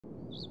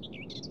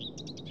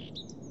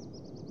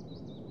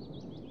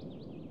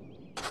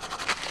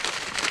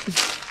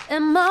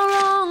Am I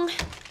wrong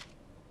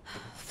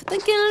for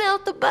thinking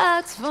out the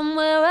box from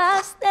where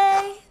I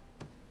stay?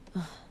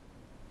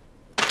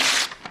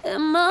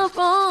 Am I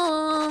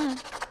wrong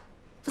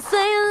for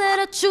saying that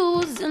I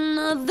choose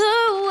another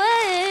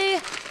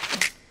way?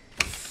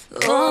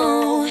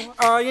 Oh,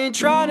 I ain't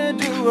trying to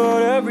do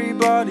what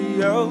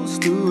everybody else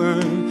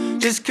doing,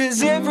 just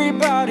 'cause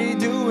everybody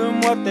doing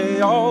what they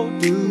all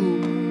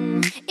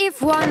do.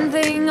 If one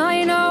thing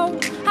I know,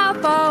 how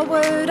far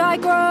would I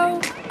grow?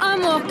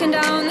 I'm walking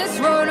down this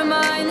road of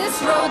mine, this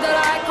road that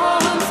I call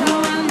home. So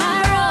am I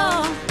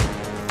wrong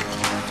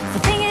for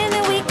thinking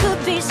that we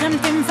could be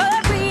something for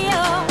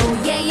real? Oh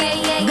yeah, yeah,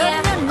 yeah,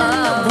 yeah.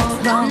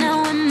 Now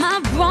am I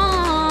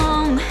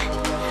wrong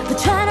for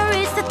trying to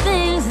reach the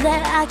things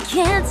that I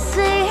can't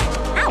see?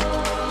 Ow.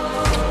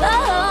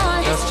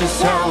 Oh, that's just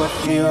how I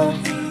feel.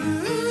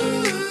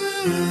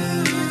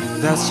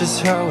 That's just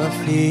how I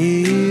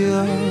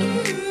feel.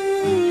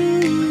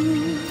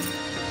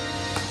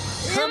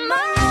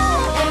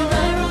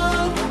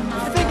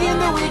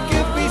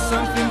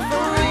 Something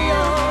for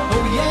real.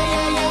 Oh yeah,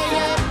 yeah, yeah,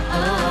 yeah.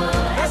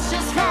 That's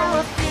just how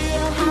I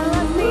feel.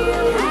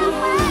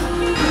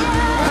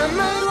 Am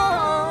I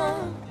wrong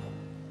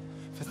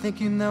for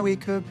thinking that we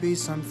could be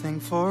something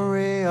for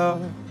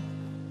real?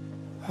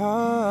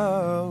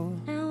 Oh.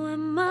 Now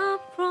am I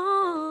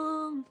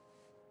wrong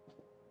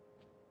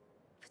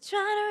for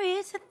trying to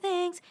reach the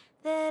things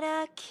that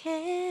I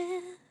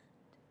can't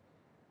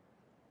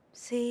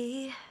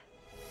see?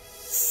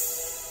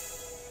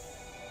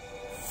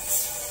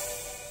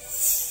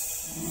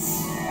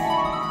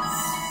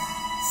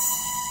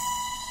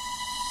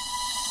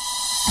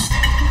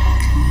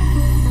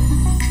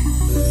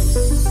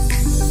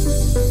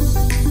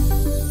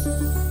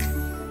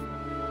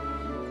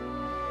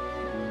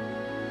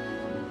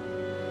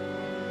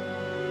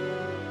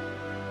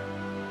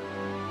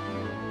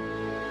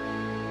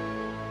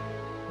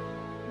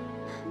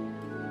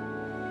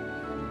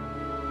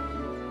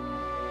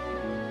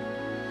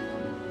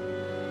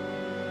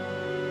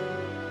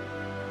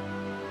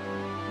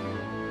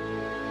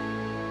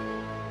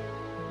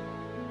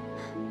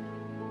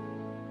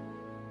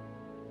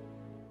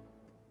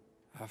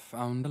 I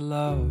found a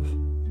love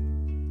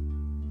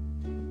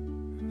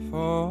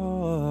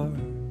for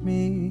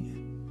me.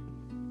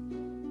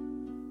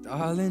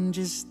 Darling,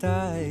 just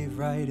dive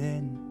right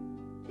in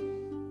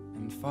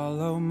and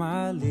follow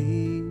my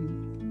lead.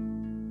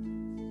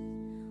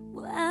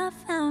 Well, I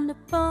found a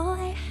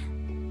boy,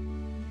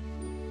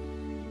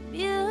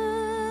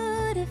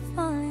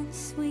 beautiful and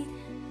sweet.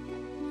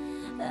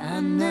 I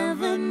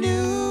never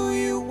knew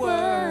you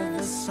were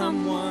the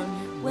someone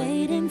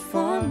waiting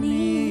for me.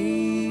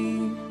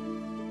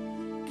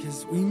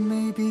 'Cause we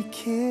may be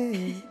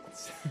kids,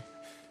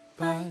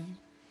 but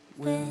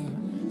we're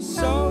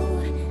so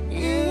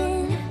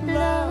in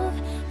love,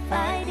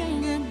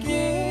 fighting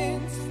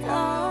against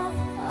all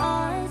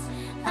odds.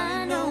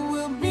 I know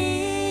we'll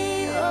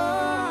be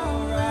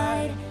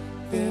alright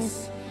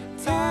this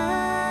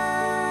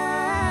time.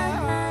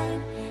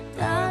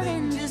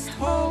 Darling, just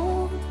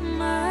hold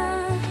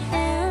my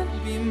hand.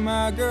 Be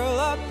my girl,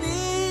 I'll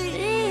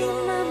be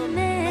my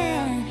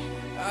man.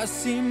 I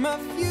see my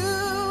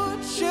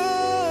future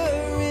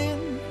in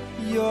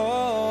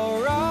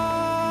your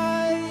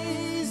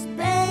eyes,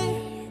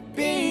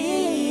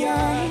 baby.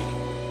 I'm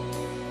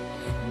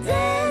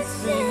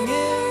dancing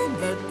in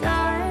the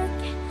dark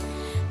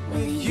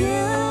with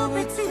you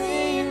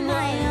between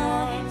my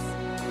arms,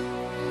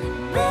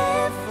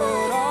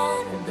 barefoot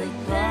on the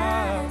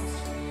grass,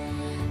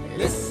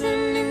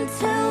 listening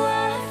to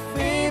our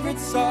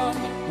favorite song.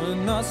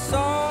 When I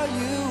saw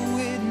you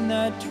in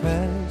that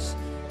dress,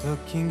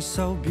 looking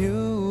so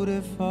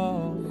beautiful,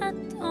 I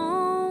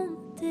don't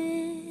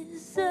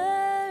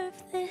deserve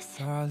this.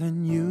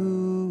 darling, you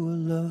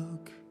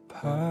look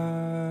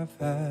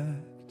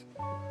perfect.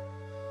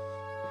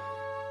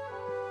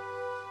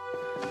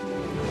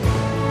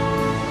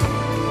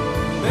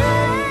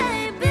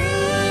 Baby,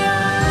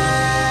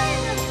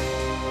 I'm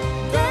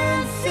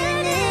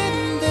dancing in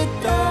the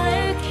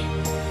dark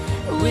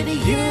with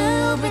you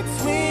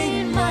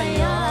between my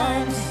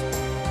arms,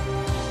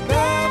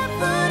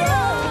 barefoot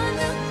on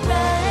the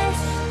grass,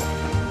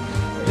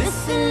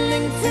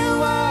 listening to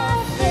our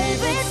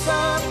favorite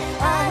song.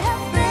 I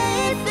have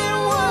faith in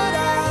what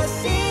I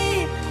see.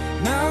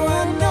 Now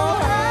I know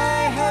I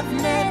have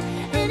met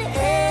An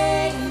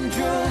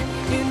angel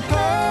in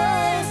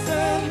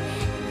person.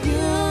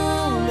 You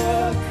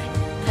look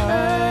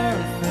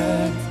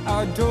perfect.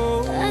 I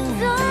don't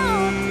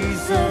don't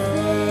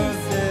deserve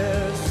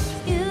this.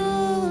 You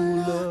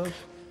Look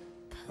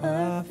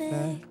perfect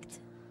perfect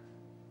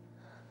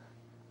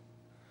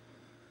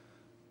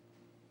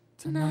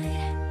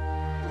tonight.